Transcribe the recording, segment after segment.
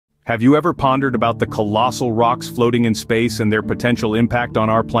Have you ever pondered about the colossal rocks floating in space and their potential impact on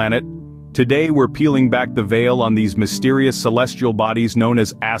our planet? Today we're peeling back the veil on these mysterious celestial bodies known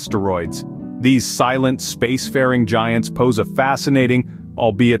as asteroids. These silent, spacefaring giants pose a fascinating,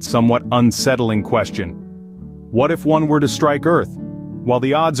 albeit somewhat unsettling question. What if one were to strike Earth? While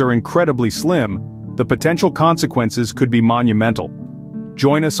the odds are incredibly slim, the potential consequences could be monumental.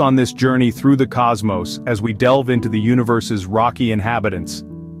 Join us on this journey through the cosmos as we delve into the universe's rocky inhabitants.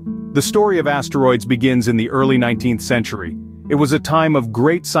 The story of asteroids begins in the early 19th century. It was a time of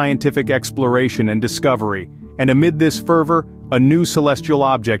great scientific exploration and discovery, and amid this fervor, a new celestial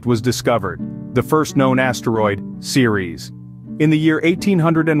object was discovered, the first known asteroid, Ceres. In the year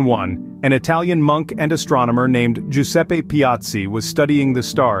 1801, an Italian monk and astronomer named Giuseppe Piazzi was studying the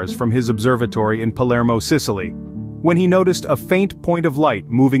stars from his observatory in Palermo, Sicily, when he noticed a faint point of light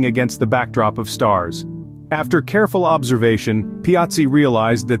moving against the backdrop of stars. After careful observation, Piazzi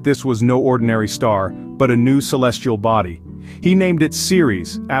realized that this was no ordinary star, but a new celestial body. He named it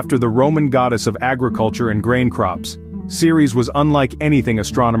Ceres, after the Roman goddess of agriculture and grain crops. Ceres was unlike anything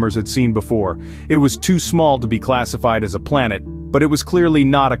astronomers had seen before. It was too small to be classified as a planet, but it was clearly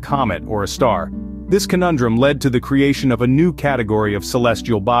not a comet or a star. This conundrum led to the creation of a new category of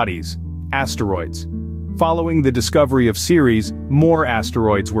celestial bodies, asteroids. Following the discovery of Ceres, more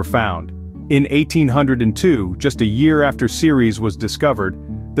asteroids were found. In 1802, just a year after Ceres was discovered,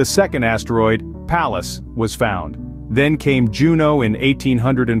 the second asteroid, Pallas, was found. Then came Juno in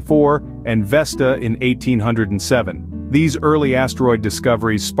 1804 and Vesta in 1807. These early asteroid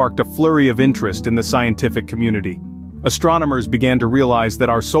discoveries sparked a flurry of interest in the scientific community. Astronomers began to realize that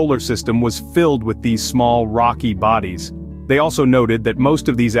our solar system was filled with these small, rocky bodies. They also noted that most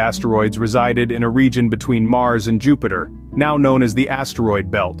of these asteroids resided in a region between Mars and Jupiter, now known as the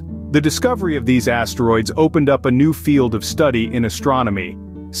asteroid belt. The discovery of these asteroids opened up a new field of study in astronomy.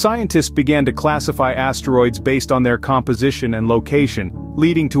 Scientists began to classify asteroids based on their composition and location,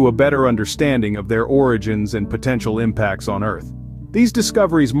 leading to a better understanding of their origins and potential impacts on Earth. These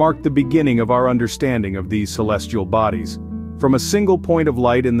discoveries marked the beginning of our understanding of these celestial bodies. From a single point of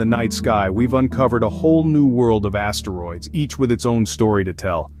light in the night sky, we've uncovered a whole new world of asteroids, each with its own story to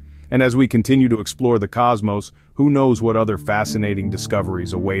tell. And as we continue to explore the cosmos, who knows what other fascinating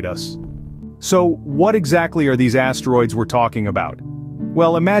discoveries await us. So, what exactly are these asteroids we're talking about?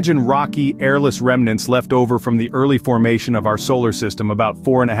 Well, imagine rocky, airless remnants left over from the early formation of our solar system about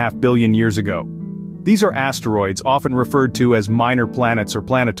 4.5 billion years ago. These are asteroids, often referred to as minor planets or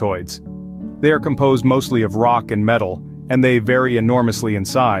planetoids. They are composed mostly of rock and metal, and they vary enormously in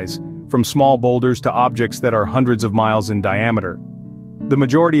size, from small boulders to objects that are hundreds of miles in diameter. The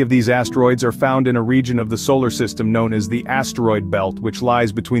majority of these asteroids are found in a region of the solar system known as the asteroid belt, which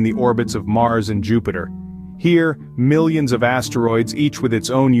lies between the orbits of Mars and Jupiter. Here, millions of asteroids, each with its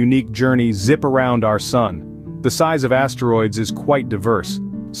own unique journey, zip around our sun. The size of asteroids is quite diverse.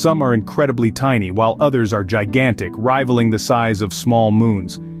 Some are incredibly tiny, while others are gigantic, rivaling the size of small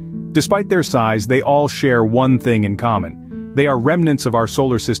moons. Despite their size, they all share one thing in common. They are remnants of our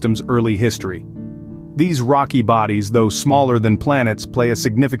solar system's early history. These rocky bodies, though smaller than planets, play a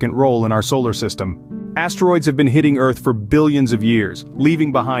significant role in our solar system. Asteroids have been hitting Earth for billions of years,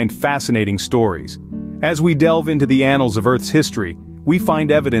 leaving behind fascinating stories. As we delve into the annals of Earth's history, we find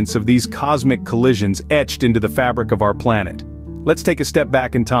evidence of these cosmic collisions etched into the fabric of our planet. Let's take a step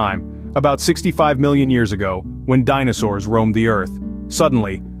back in time, about 65 million years ago, when dinosaurs roamed the Earth.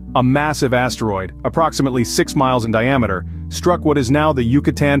 Suddenly, a massive asteroid, approximately 6 miles in diameter, struck what is now the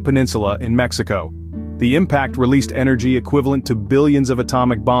Yucatan Peninsula in Mexico. The impact released energy equivalent to billions of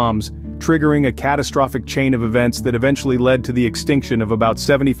atomic bombs, triggering a catastrophic chain of events that eventually led to the extinction of about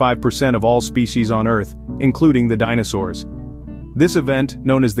 75% of all species on Earth, including the dinosaurs. This event,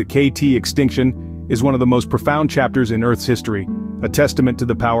 known as the KT extinction, is one of the most profound chapters in Earth's history, a testament to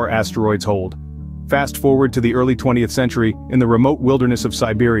the power asteroids hold. Fast forward to the early 20th century, in the remote wilderness of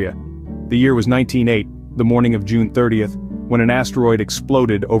Siberia. The year was 1908, the morning of June 30th, when an asteroid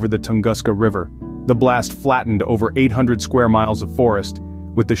exploded over the Tunguska River. The blast flattened over 800 square miles of forest,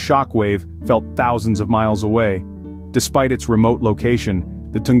 with the shock wave felt thousands of miles away. Despite its remote location,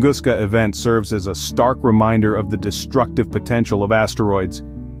 the Tunguska event serves as a stark reminder of the destructive potential of asteroids,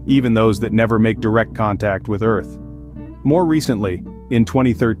 even those that never make direct contact with Earth. More recently, in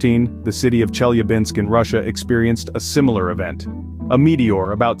 2013, the city of Chelyabinsk in Russia experienced a similar event. A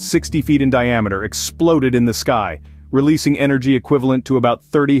meteor about 60 feet in diameter exploded in the sky, releasing energy equivalent to about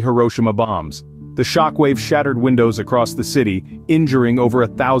 30 Hiroshima bombs. The shockwave shattered windows across the city, injuring over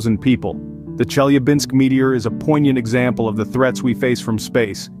 1,000 people. The Chelyabinsk meteor is a poignant example of the threats we face from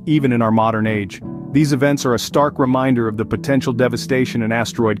space, even in our modern age. These events are a stark reminder of the potential devastation an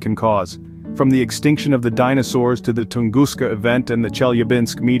asteroid can cause. From the extinction of the dinosaurs to the Tunguska event and the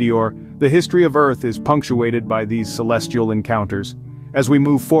Chelyabinsk meteor, the history of Earth is punctuated by these celestial encounters. As we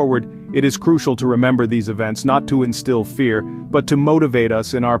move forward, it is crucial to remember these events not to instill fear, but to motivate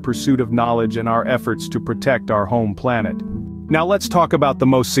us in our pursuit of knowledge and our efforts to protect our home planet. Now let's talk about the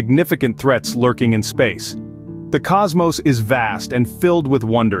most significant threats lurking in space. The cosmos is vast and filled with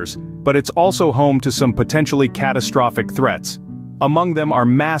wonders, but it's also home to some potentially catastrophic threats. Among them are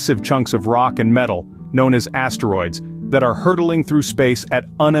massive chunks of rock and metal, known as asteroids, that are hurtling through space at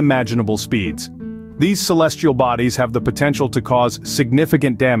unimaginable speeds. These celestial bodies have the potential to cause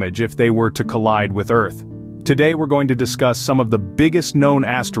significant damage if they were to collide with Earth. Today we're going to discuss some of the biggest known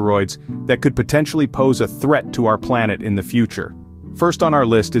asteroids that could potentially pose a threat to our planet in the future. First on our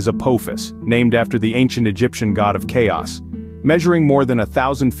list is Apophis, named after the ancient Egyptian god of chaos. Measuring more than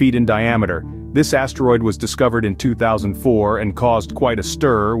 1,000 feet in diameter, this asteroid was discovered in 2004 and caused quite a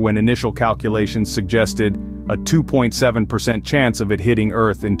stir when initial calculations suggested a 2.7% chance of it hitting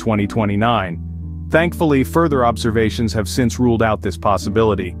Earth in 2029. Thankfully, further observations have since ruled out this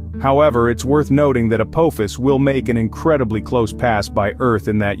possibility. However, it's worth noting that Apophis will make an incredibly close pass by Earth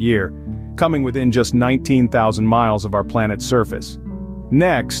in that year, coming within just 19,000 miles of our planet's surface.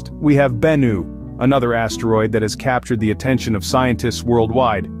 Next, we have Bennu, another asteroid that has captured the attention of scientists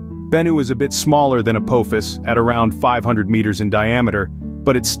worldwide. Bennu is a bit smaller than Apophis, at around 500 meters in diameter,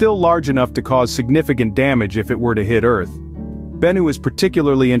 but it's still large enough to cause significant damage if it were to hit Earth. Bennu is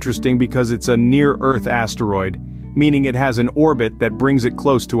particularly interesting because it's a near-Earth asteroid, meaning it has an orbit that brings it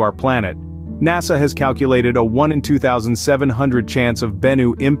close to our planet. NASA has calculated a 1 in 2,700 chance of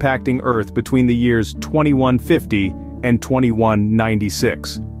Bennu impacting Earth between the years 2150 and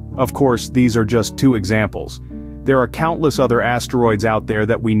 2196. Of course, these are just two examples. There are countless other asteroids out there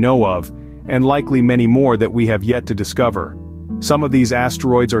that we know of, and likely many more that we have yet to discover. Some of these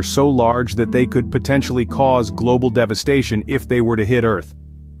asteroids are so large that they could potentially cause global devastation if they were to hit Earth.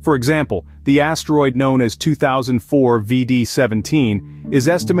 For example, the asteroid known as 2004 VD17 is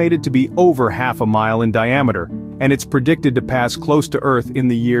estimated to be over half a mile in diameter, and it's predicted to pass close to Earth in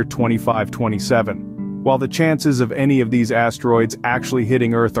the year 2527. While the chances of any of these asteroids actually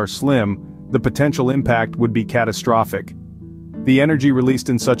hitting Earth are slim, the potential impact would be catastrophic. The energy released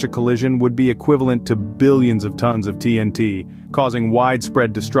in such a collision would be equivalent to billions of tons of TNT, causing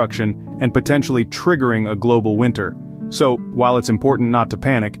widespread destruction and potentially triggering a global winter. So, while it's important not to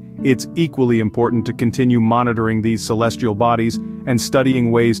panic, it's equally important to continue monitoring these celestial bodies and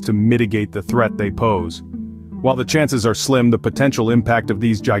studying ways to mitigate the threat they pose. While the chances are slim, the potential impact of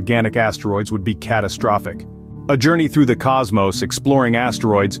these gigantic asteroids would be catastrophic. A journey through the cosmos exploring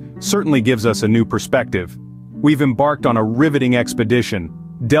asteroids certainly gives us a new perspective. We've embarked on a riveting expedition,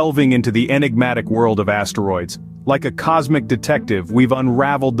 delving into the enigmatic world of asteroids. Like a cosmic detective, we've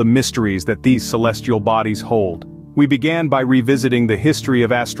unraveled the mysteries that these celestial bodies hold. We began by revisiting the history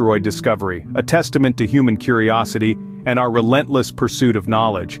of asteroid discovery, a testament to human curiosity and our relentless pursuit of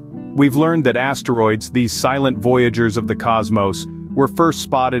knowledge. We've learned that asteroids, these silent voyagers of the cosmos, were first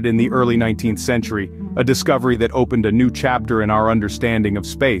spotted in the early 19th century, a discovery that opened a new chapter in our understanding of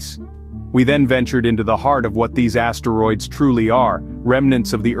space. We then ventured into the heart of what these asteroids truly are,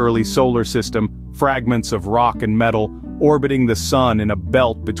 remnants of the early solar system, fragments of rock and metal, orbiting the sun in a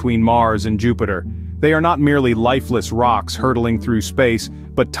belt between Mars and Jupiter. They are not merely lifeless rocks hurtling through space,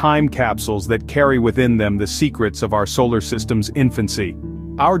 but time capsules that carry within them the secrets of our solar system's infancy.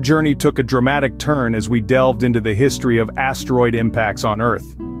 Our journey took a dramatic turn as we delved into the history of asteroid impacts on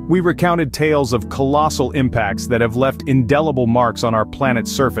Earth. We recounted tales of colossal impacts that have left indelible marks on our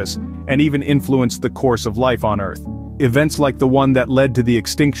planet's surface, and even influenced the course of life on Earth. Events like the one that led to the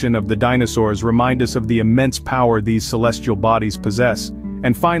extinction of the dinosaurs remind us of the immense power these celestial bodies possess.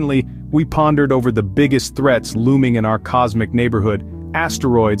 And finally, we pondered over the biggest threats looming in our cosmic neighborhood,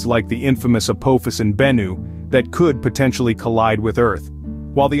 asteroids like the infamous Apophis and Bennu, that could potentially collide with Earth.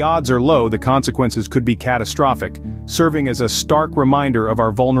 While the odds are low, the consequences could be catastrophic, serving as a stark reminder of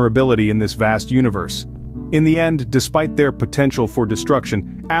our vulnerability in this vast universe. In the end, despite their potential for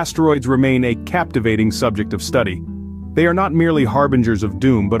destruction, asteroids remain a captivating subject of study. They are not merely harbingers of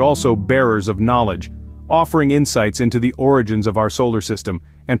doom but also bearers of knowledge, offering insights into the origins of our solar system,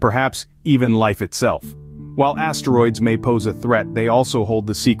 and perhaps even life itself. While asteroids may pose a threat, they also hold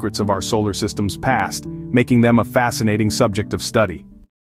the secrets of our solar system's past, making them a fascinating subject of study.